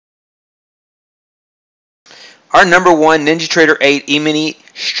Our number one NinjaTrader 8 E-mini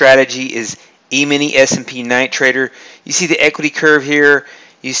strategy is E-mini S&P NightTrader. You see the equity curve here.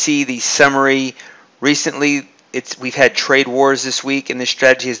 You see the summary. Recently, we've had trade wars this week, and this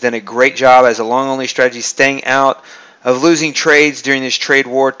strategy has done a great job as a long-only strategy, staying out of losing trades during this trade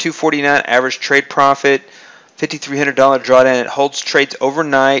war. 249 average trade profit, $5,300 drawdown. It holds trades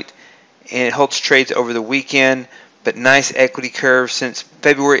overnight, and it holds trades over the weekend. But nice equity curve since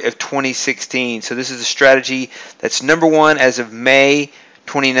February of 2016. So this is a strategy that's number one as of May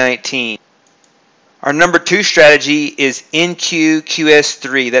 2019. Our number two strategy is NQ QS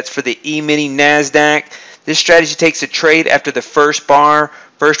III. That's for the E-mini Nasdaq. This strategy takes a trade after the first 1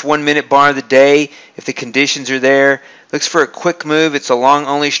 minute bar of the day, if the conditions are there. Looks for a quick move. It's a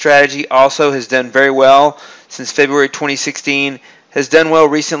long-only strategy. Also has done very well since February 2016. Has done well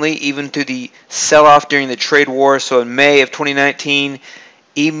recently, even through the sell-off during the trade war. So in May of 2019,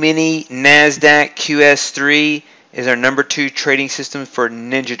 E-mini Nasdaq QS III is our number two trading system for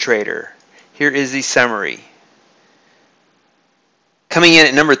NinjaTrader. Here is the summary. Coming in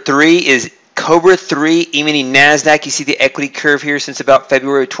at number three is Cobra 3 E-mini Nasdaq. You see the equity curve here since about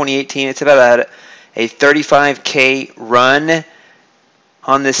February of 2018. It's about a 35K run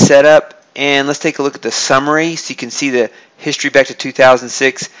on this setup. And let's take a look at the summary so you can see the history back to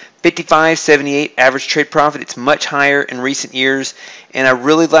 2006. 55.78 average trade profit. It's much higher in recent years, and I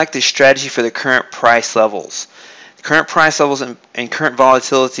really like this strategy for the current price levels. The current price levels and current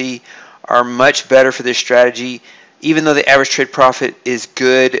volatility are much better for this strategy, even though the average trade profit is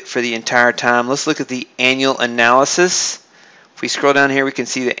good for the entire time. Let's look at the annual analysis. If we scroll down here, we can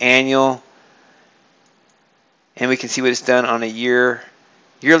see the annual, and we can see what it's done on a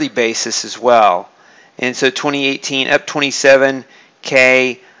yearly basis as well. And so 2018 up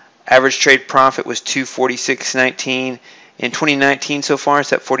 27K, average trade profit was 246.19. In 2019 so far,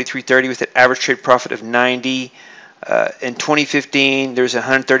 it's at 43.30 with an average trade profit of 90. In 2015, there's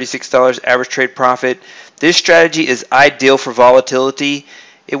 $136 average trade profit. This strategy is ideal for volatility.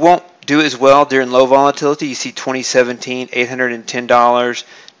 It won't do as well during low volatility. You see 2017, $810,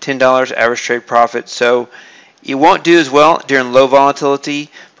 $10 average trade profit. So it won't do as well during low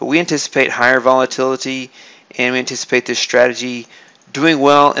volatility, but we anticipate higher volatility, and we anticipate this strategy doing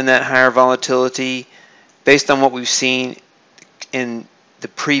well in that higher volatility based on what we've seen in the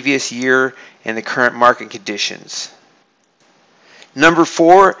previous year and the current market conditions. Number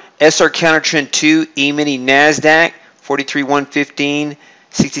four, SR CounterTrend II E-mini Nasdaq, 43,115,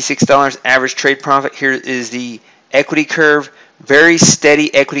 $66 average trade profit. Here is the equity curve, very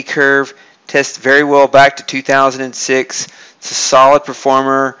steady equity curve. Tests very well back to 2006. It's a solid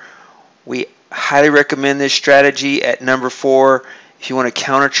performer. We highly recommend this strategy at number four if you want a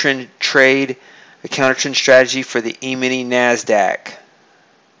counter-trend trade, a counter-trend strategy for the E-mini Nasdaq.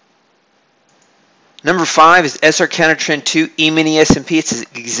 Number five is SR CounterTrend II E-mini S&P. It's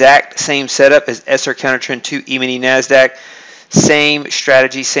the exact same setup as SR CounterTrend II E-mini Nasdaq. Same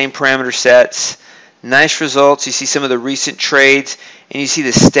strategy, same parameter sets. Nice results. You see some of the recent trades, and you see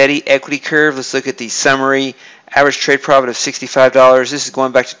the steady equity curve. Let's look at the summary. Average trade profit of $65. This is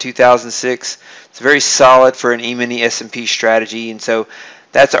going back to 2006. It's very solid for an E-mini S&P strategy, and so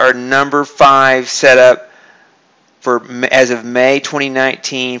that's our number five setup for as of May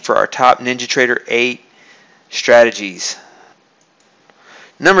 2019 for our top NinjaTrader 8 strategies.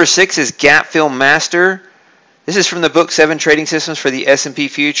 Number six is Gap Fill Master. This is from the book 7 Trading Systems for the S&P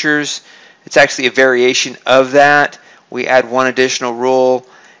Futures. It's actually a variation of that. We add one additional rule,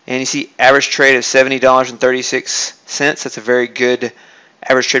 and you see average trade of $70.36. That's a very good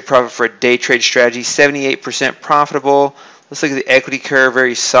average trade profit for a day trade strategy. 78% profitable. Let's look at the equity curve.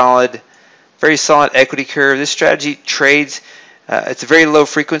 Very solid equity curve. This strategy trades. It's a very low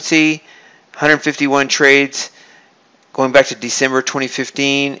frequency. 151 trades going back to December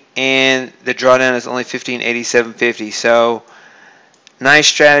 2015, and the drawdown is only 1587.50. So nice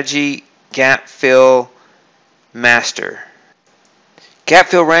strategy. Gap Fill Master. Gap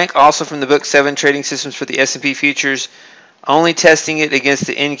Fill Rank, also from the book 7 Trading Systems for the S&P Futures. Only testing it against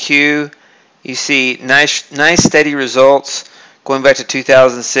the NQ. You see nice steady results going back to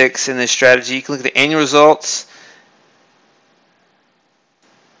 2006 in this strategy. You can look at the annual results.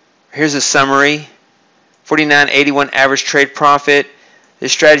 Here's a summary. 49.81 average trade profit.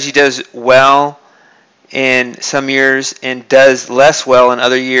 This strategy does well in some years and does less well in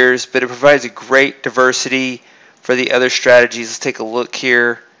other years, but it provides a great diversity for the other strategies. Let's take a look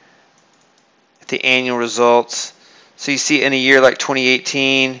here at the annual results. So you see in a year like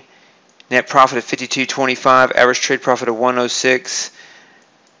 2018, net profit of 52.25, average trade profit of 106.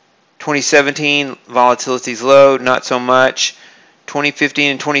 2017, volatility is low, not so much.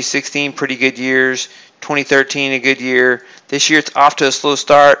 2015 and 2016, pretty good years. 2013, a good year. This year it's off to a slow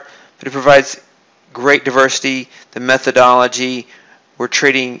start, but it provides great diversity. The methodology, we're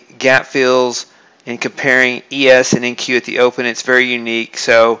trading gap fills and comparing ES and NQ at the open. It's very unique.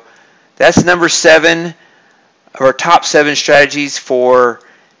 So that's number 7 of our top 7 strategies for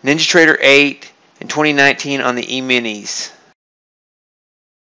NinjaTrader 8 in 2019 on the E-minis.